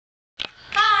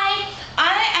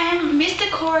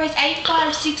Corey's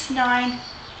 8569.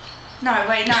 No,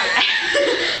 wait, no.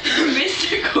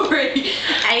 Mr. Corey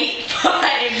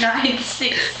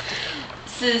 8596.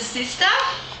 This is sister.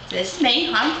 This is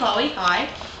me. I'm Chloe. Hi.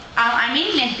 I'm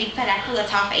eating a big fat apple that's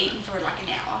half eaten for like an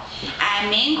hour. And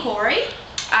me and Corey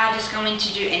are just going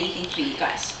to do anything for you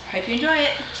guys. Hope you enjoy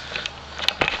it.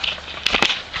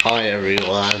 Hi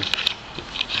everyone.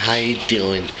 How you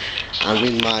doing? I'm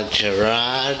in my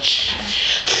garage.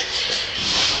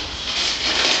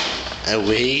 A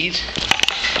weed.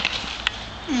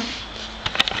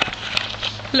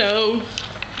 Hello.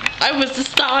 I was the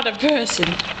starter person.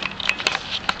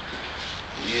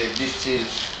 Yeah, this is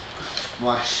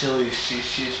my silly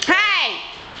sisters. Hey!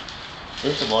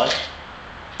 This is what?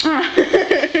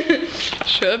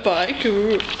 Sure, bye.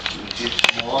 Cool. This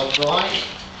is my guy.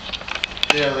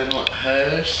 The other one,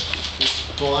 hers. This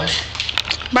guy.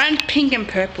 Mine's pink and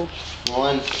purple.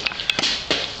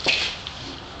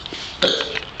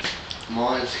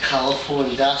 Mine's colourful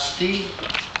and dusty.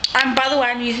 By the way,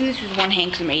 I'm using this with one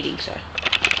hand because I'm eating, so.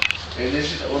 And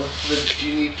this is all the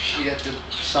guinea pig at the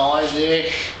side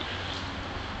there.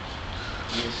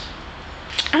 Yes.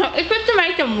 It's good to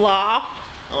make them laugh.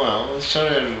 Oh well, let's show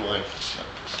everyone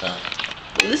stuff.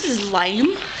 This is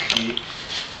lame.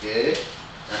 Yeah,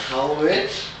 a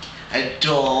helmet, a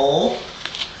doll,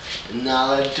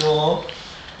 another doll,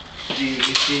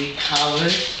 DVD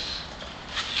covers,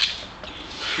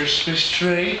 Christmas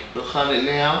tree, look at it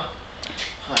now.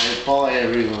 Hey, bye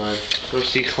everyone. Go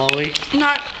see Chloe?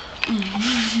 No.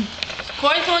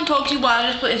 Corey's going to talk to you while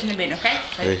I just put this in the bin, okay?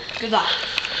 So, Okay. good luck.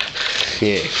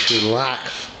 Yeah, good luck.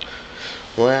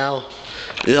 Well,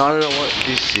 I don't know what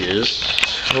this is.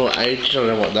 What age, I don't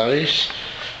know what that is.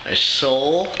 A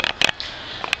saw,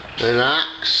 an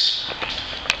axe,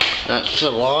 that's a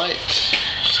light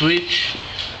switch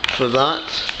for that.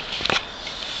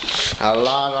 A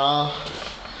ladder,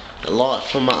 a light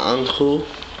for my uncle.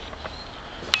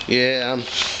 Yeah,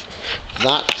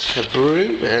 that's a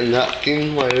broom, and that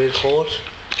thing, what do you call it?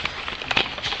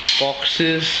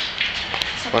 Boxes.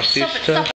 My sister.